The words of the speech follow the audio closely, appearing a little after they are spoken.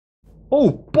Oh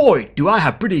boy, do I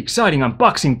have pretty exciting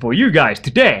unboxing for you guys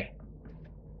today!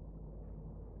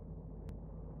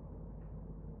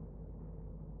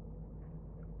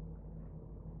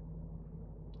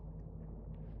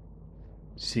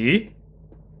 See?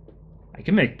 I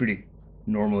can make pretty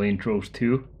normal intros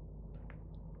too.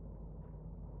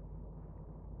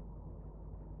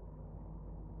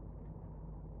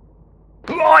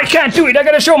 Oh, I can't do it! I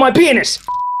gotta show my penis!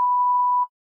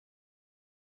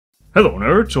 Hello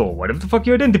nerds, or whatever the fuck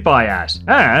you identify as,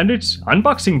 and it's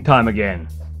unboxing time again.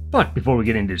 But before we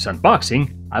get into this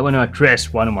unboxing, I want to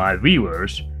address one of my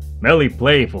viewers, Meli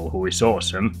Playful, who is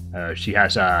awesome. She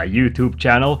has a YouTube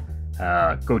channel,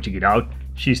 go check it out.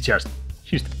 She's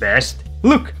the best.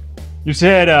 Look! You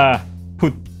said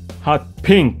put hot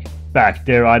pink back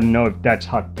there. I don't know if that's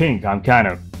hot pink. I'm kind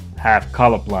of half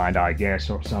colorblind, I guess,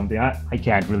 or something. I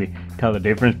can't really tell the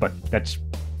difference, but that's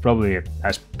probably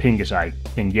as pink as I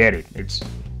can get it. It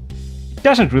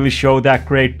doesn't really show that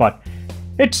great, but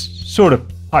it's sort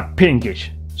of hot pinkish.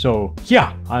 So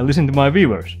yeah, I listen to my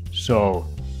viewers. So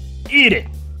eat it.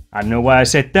 I don't know why I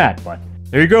said that, but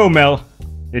there you go, Mel.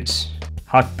 It's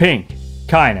hot pink,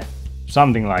 kinda,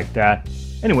 something like that.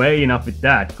 Anyway, enough with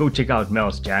that. Go check out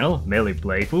Mel's channel, Meli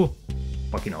Playful.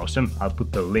 Fucking awesome. I'll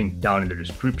put the link down in the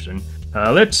description.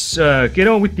 Let's get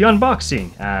on with the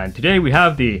unboxing. And today we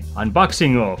have the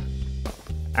unboxing of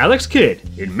Alex Kidd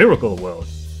in Miracle World.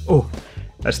 Oh,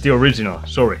 that's the original.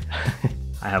 Sorry.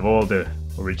 I have all the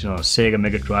original Sega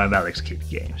Mega Drive Alex Kidd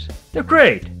games. They're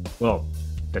great. Well,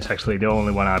 that's actually the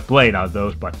only one I played out of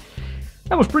those, but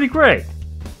that was pretty great.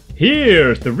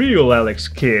 Here's the real Alex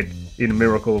Kidd in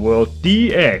Miracle World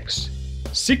DX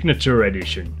Signature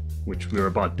Edition, which we're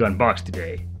about to unbox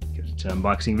today, because it's an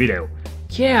unboxing video.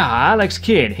 Yeah, Alex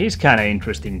Kidd, he's kinda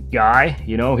interesting guy.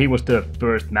 You know, he was the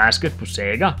first mascot for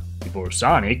Sega, before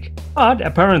Sonic. But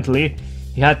apparently,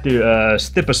 he had to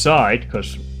step aside,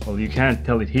 because, well, you can't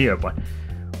tell it here, but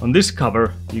on this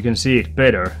cover, you can see it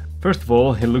better. First of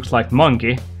all, he looks like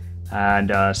Monkey. And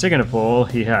second of all,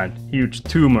 he had huge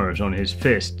tumors on his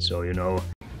fist, so you know.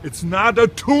 It's not a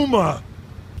tumor!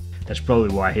 That's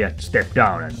probably why he had to step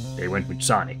down and they went with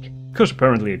Sonic. Because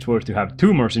apparently it's worse to have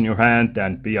tumors in your hand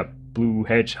than be a blue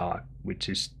hedgehog, which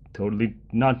is totally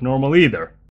not normal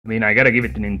either. I mean, I gotta give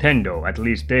it to Nintendo, at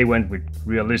least they went with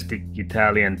realistic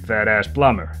Italian fat-ass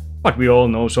plumber. But we all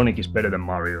know Sonic is better than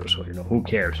Mario, so you know, who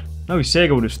cares? Now if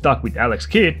Sega would have stuck with Alex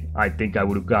Kidd, I think I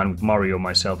would have gone with Mario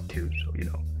myself too, so you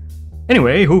know.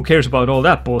 Anyway, who cares about all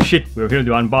that bullshit? We're here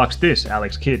to unbox this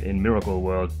Alex Kidd in Miracle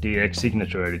World DX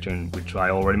Signature Edition, which I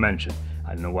already mentioned.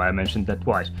 I don't know why I mentioned that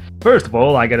twice. First of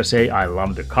all, I gotta say I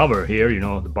love the cover here, you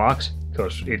know, the box,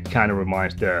 because it kind of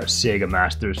reminds the Sega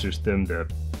Master System,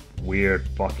 the weird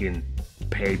fucking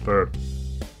paper,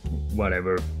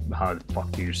 whatever, how the fuck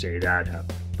do you say that?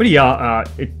 But yeah,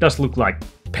 it does look like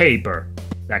paper,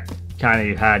 that kind of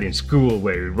you had in school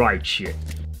where you write shit.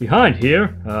 Behind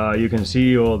here, you can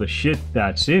see all the shit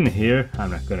that's in here. I'm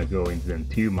not gonna go into them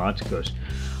too much because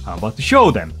I'm about to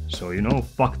show them. So, you know,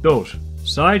 fuck those.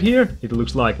 Side here, it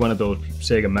looks like one of those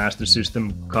Sega Master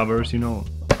System covers, you know.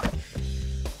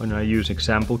 When I use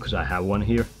example, because I have one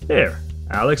here. There,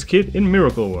 Alex Kidd in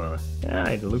Miracle World. Yeah,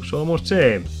 it looks almost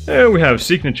same. There we have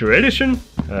Signature Edition.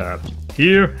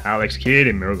 Here, Alex Kidd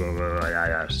in Miracle World.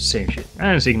 Yeah, same shit.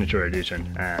 And Signature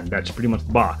Edition. And that's pretty much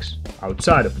the box.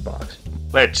 Outside of the box.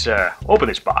 Let's open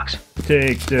this box.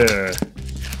 Take the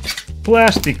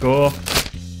plastic off.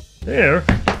 There.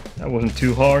 That wasn't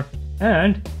too hard.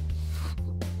 And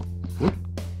whoop,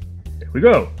 there we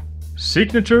go.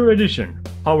 Signature Edition.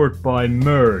 Powered by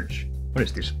Merge. What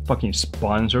is this? Fucking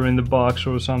sponsor in the box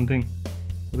or something?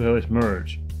 What the hell is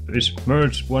Merge? Is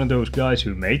Merge one of those guys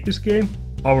who made this game?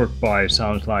 Powered by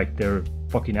sounds like they're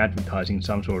fucking advertising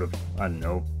some sort of, I don't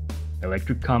know,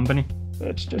 electric company.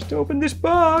 Let's just open this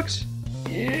box.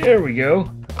 Here we go.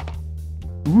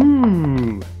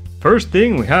 Ooh. First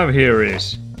thing we have here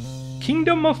is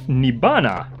Kingdom of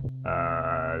Nibbana.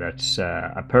 That's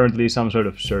apparently some sort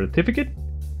of certificate.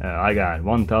 I got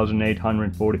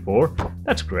 1844.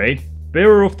 That's great.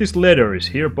 Bearer of this letter is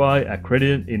hereby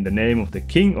accredited in the name of the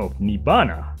King of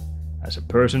Nibbana. As a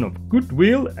person of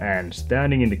goodwill and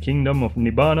standing in the Kingdom of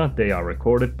Nibbana, they are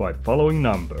recorded by the following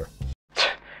number.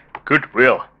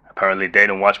 Goodwill. Apparently they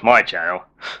don't watch my channel.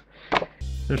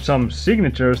 There's some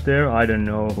signatures there. I don't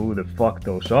know who the fuck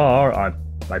those are.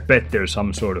 I bet there's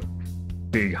some sort of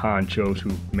big honchos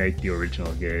who made the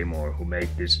original game or who made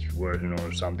this version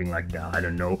or something like that. I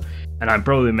don't know. And I'm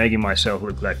probably making myself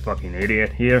look like fucking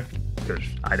idiot here because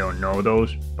I don't know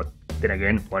those. But then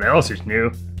again, what else is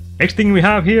new? Next thing we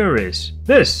have here is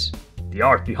this. The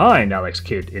art behind Alex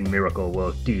Kidd in Miracle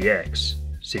World DX.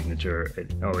 signature.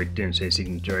 No, it didn't say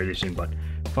signature edition, but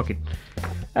fuck it.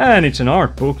 And it's an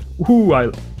art book. Ooh,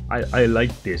 I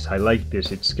like this. I like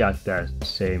this. It's got that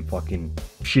same fucking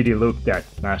shitty look that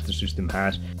Master System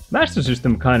has. Master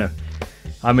System kind of,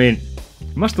 I mean,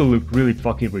 must have looked really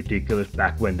fucking ridiculous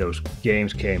back when those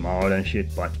games came out and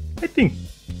shit. But I think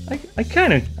I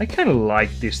kind of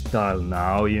like this style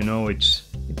now. You know, it's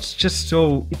just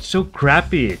so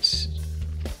crappy. It's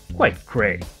quite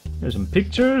great. There's some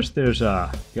pictures. There's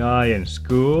a guy in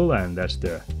school, and that's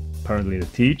apparently the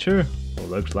teacher, who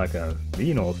looks like a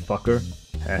mean old fucker.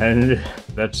 And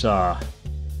that's a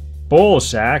ball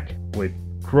sack with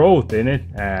growth in it,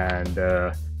 and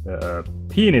the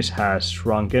penis has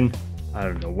shrunken. I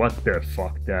don't know what the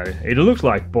fuck that is. It looks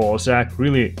like ball sack,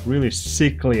 really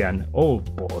sickly and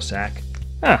old ball sack.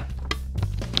 Ah,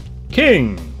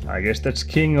 King. I guess that's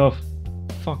king of,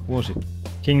 fuck was it?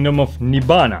 Kingdom of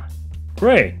Nibbana.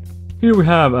 Great. Here we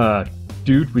have a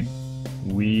dude with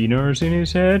wieners in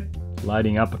his head,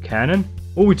 lighting up a cannon.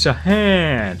 Oh, it's a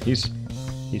hand. His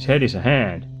head is a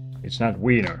hand. It's not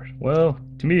wieners. Well,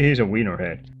 to me he's a wiener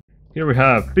head. Here we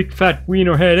have big fat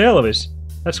wiener head Elvis.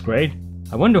 That's great.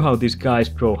 I wonder how these guys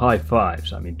throw high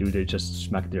fives. I mean, do they just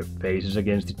smack their faces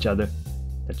against each other?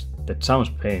 That sounds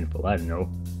painful. I don't know.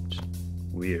 It's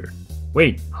weird.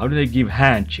 Wait, how do they give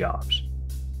hand jobs?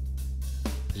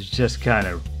 It's just kind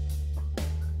of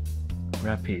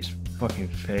wrap his fucking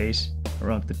face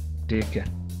around the dick.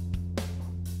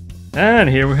 And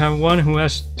here we have one who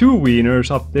has two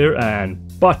wieners up there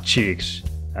and butt cheeks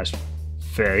as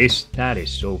face. That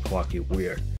is so fucking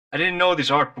weird. I didn't know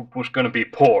this art book was gonna be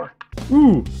porn.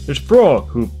 Ooh, there's Frog,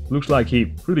 who looks like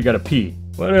he really gotta pee.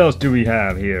 What else do we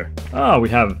have here? Ah, we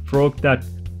have Frog that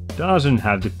doesn't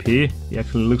have to pee. He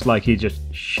actually looks like he just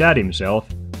shat himself.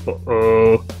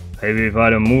 Uh-oh. Maybe if I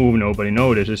don't move, nobody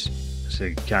notices. It's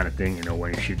the kind of thing, you know,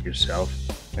 when you shoot yourself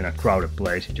in a crowded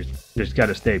place. You just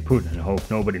gotta stay put and hope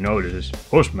nobody notices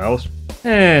or smells.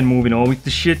 And moving on with the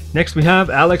shit. Next we have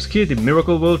Alex Kidd in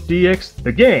Miracle World DX,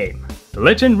 the game. The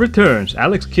legend returns.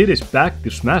 Alex Kidd is back to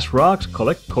smash rocks,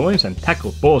 collect coins, and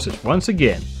tackle bosses once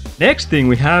again. Next thing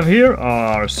we have here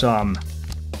are some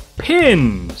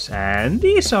pins, and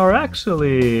these are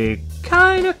actually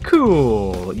kinda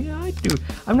cool. Yeah, I do.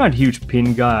 I'm not a huge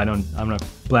pin guy. I'm not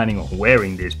planning on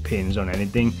wearing these pins on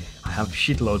anything. I have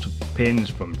shitloads of pins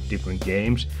from different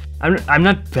games. I'm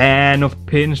not a fan of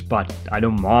pins, but I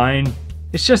don't mind.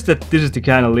 It's just that this is the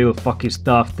kind of little fucky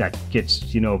stuff that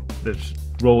gets, you know,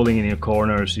 rolling in your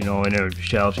corners, you know, in your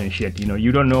shelves and shit. You know,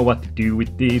 you don't know what to do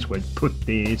with these, where to put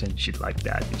these and shit like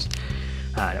that.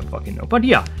 I don't fucking know. But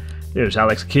yeah, there's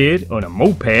Alex Kidd on a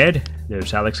moped.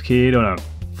 There's Alex Kidd on a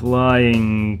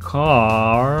flying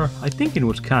car. I think it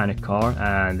was kind of car.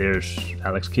 And there's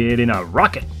Alex Kidd in a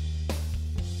rocket.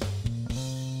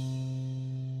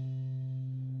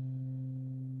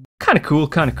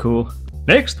 Kinda cool.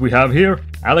 Next we have here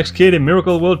Alex Kidd in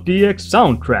Miracle World DX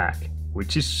soundtrack,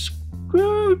 which is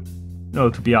good. No,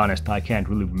 to be honest, I can't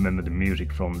really remember the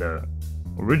music from the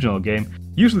original game.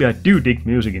 Usually I do dig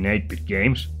music in 8-bit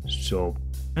games, so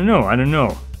I don't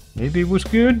know. Maybe it was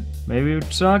good, maybe it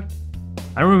sucked.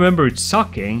 I remember it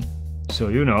sucking, so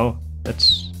you know,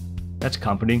 that's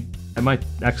comforting. I might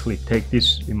actually take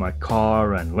this in my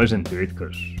car and listen to it,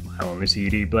 because my only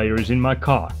CD player is in my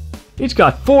car. It's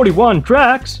got 41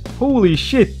 tracks! Holy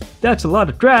shit, that's a lot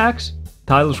of tracks!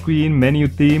 Title screen, menu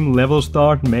theme, level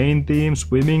start, main theme,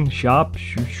 swimming, shop,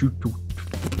 shoot.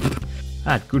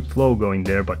 Had good flow going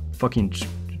there, but fucking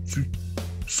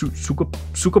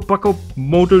Sukapako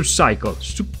motorcycle.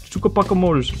 Sukapako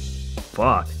motors.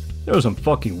 Fuck. There are some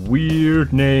fucking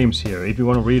weird names here. If you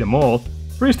want to read them all,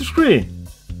 freeze the screen.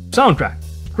 Soundtrack.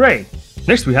 Great.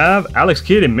 Next we have Alex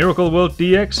Kidd in Miracle World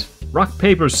DX Rock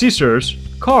Paper Scissors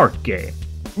card game.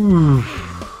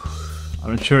 Oof.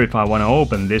 I'm not sure if I want to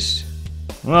open this.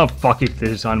 Well, fuck it, this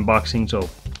is unboxing, so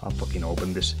I'll fucking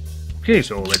open this. Okay,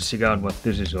 so let's check out what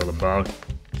this is all about.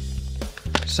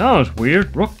 Sounds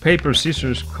weird. Rock, paper,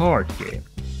 scissors card game.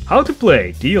 How to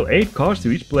play. Deal 8 cards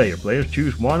to each player. Players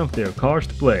choose one of their cards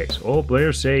to place. All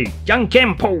players say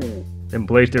Yankempo, then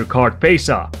place their card face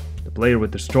up. The player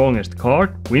with the strongest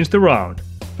card wins the round.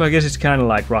 So I guess it's kind of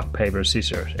like rock, paper,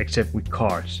 scissors, except with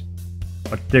cards.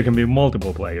 But there can be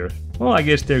multiple players. Well, I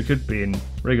guess there could be in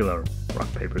regular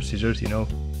rock, paper, scissors, you know.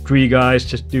 3 guys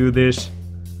just do this.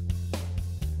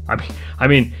 I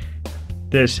mean,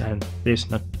 this and this,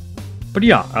 not. But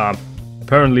yeah,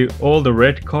 apparently all the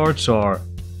red cards are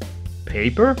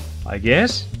paper, I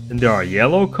guess. And there are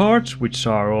yellow cards, which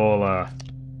are all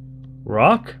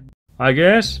rock, I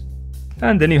guess.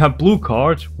 And then you have blue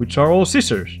cards, which are all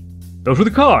scissors. those were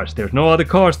the cards. There's no other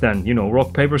cards than, you know,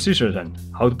 rock, paper, scissors and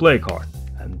how to play card.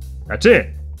 And that's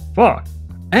it. Fuck.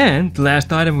 And the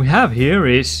last item we have here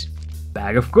is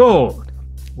bag of gold.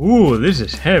 Ooh, this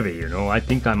is heavy, you know. I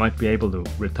think I might be able to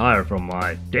retire from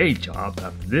my day job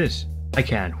after this. I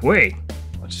can't wait.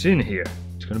 What's in here?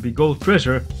 It's gonna be gold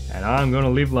treasure, and I'm gonna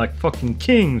live like fucking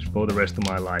kings for the rest of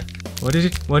my life. What is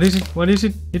it? What is it? What is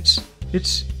it?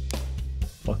 It's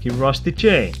fucking rusty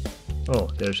chain. Oh,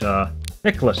 there's a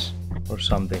necklace or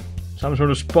something. Some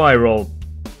sort of spiral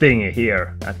thingy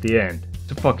here at the end.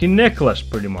 It's a fucking necklace,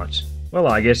 pretty much. Well,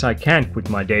 I guess I can't quit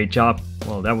my day job.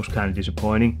 Well, that was kind of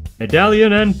disappointing.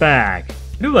 Medallion and bag.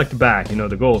 I do like the bag, you know,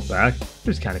 the gold bag.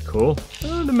 It's kind of cool.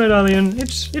 The medallion,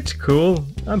 it's cool.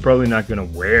 I'm probably not gonna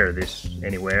wear this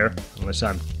anywhere unless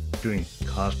I'm doing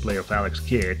cosplay of Alex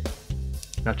Kidd.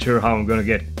 Not sure how I'm gonna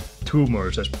get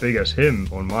tumors as big as him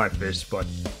on my fist, but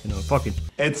you know, fucking.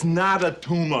 It's not a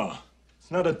tumor.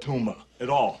 It's not a tumor at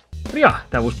all. But yeah,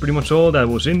 that was pretty much all that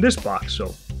was in this box,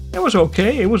 so it was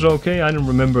okay. It was okay. I don't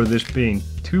remember this being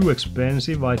too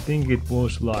expensive. I think it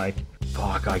was like,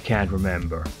 fuck, I can't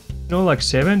remember. You know, like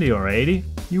 70 or 80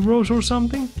 euros or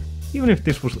something. Even if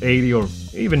this was 80 or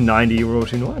even 90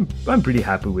 euros, you know, I'm pretty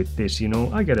happy with this, you know,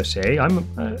 I gotta say.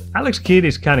 Alex Kidd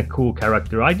is kind of cool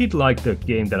character. I did like the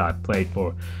game that I played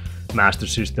for Master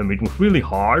System. It was really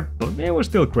hard, but it was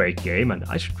still a great game, and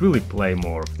I should really play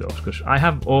more of those, because I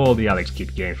have all the Alex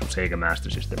Kidd games from Sega Master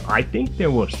System. I think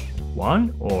there was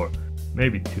one or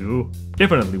maybe two,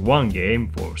 definitely one game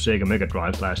for Sega Mega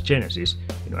Drive / Genesis,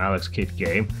 you know, Alex Kidd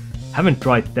game. Haven't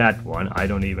tried that one. I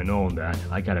don't even own that.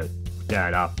 I gotta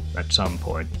that up at some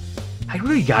point. I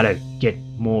really gotta get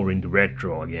more into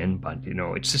retro again, but you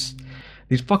know, it's just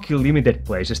these fucking limited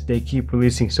places, they keep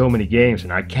releasing so many games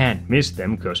and I can't miss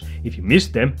them, because if you miss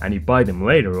them and you buy them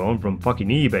later on from fucking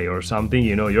eBay or something,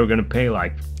 you know, you're gonna pay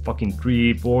like fucking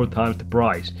 3-4 times the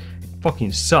price. It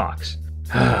fucking sucks.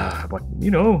 But you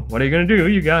know, what are you gonna do?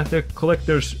 You got the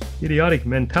collector's idiotic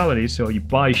mentality, so you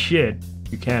buy shit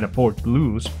you can't afford to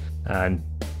lose, and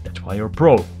that's why you're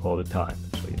broke all the time.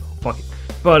 So you know, fuck it.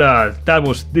 But that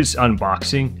was this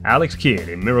unboxing. Alex Kidd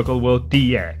in Miracle World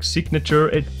DX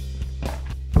signature.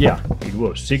 Yeah, it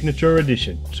was signature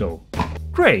edition. So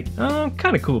great,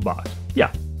 kind of cool box.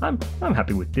 Yeah, I'm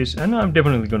happy with this, and I'm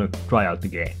definitely gonna try out the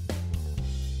game.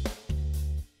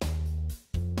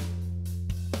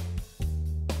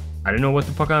 I don't know what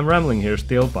the fuck I'm rambling here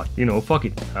still, but you know, fuck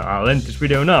it. I'll end this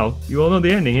video now. You all know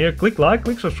the ending here. Click like,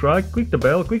 click subscribe, click the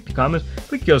bell, click the comments,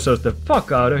 click yourselves the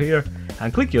fuck out of here,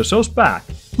 and click yourselves back.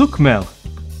 Look, Mel.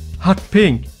 Hot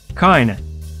pink. Kinda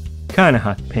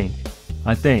hot pink.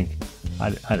 I think. I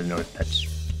don't know if that's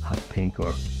hot pink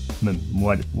or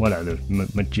what are those?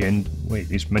 Magenta?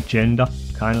 Wait, is magenta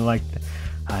kinda like that?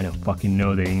 I don't fucking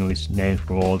know the English names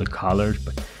for all the colors,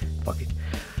 but fuck it.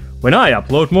 When I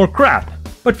upload more crap.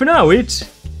 But for now, it's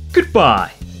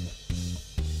goodbye.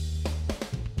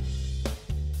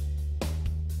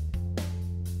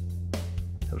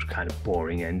 That was kind of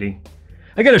boring ending.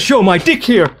 I gotta show my dick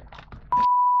here.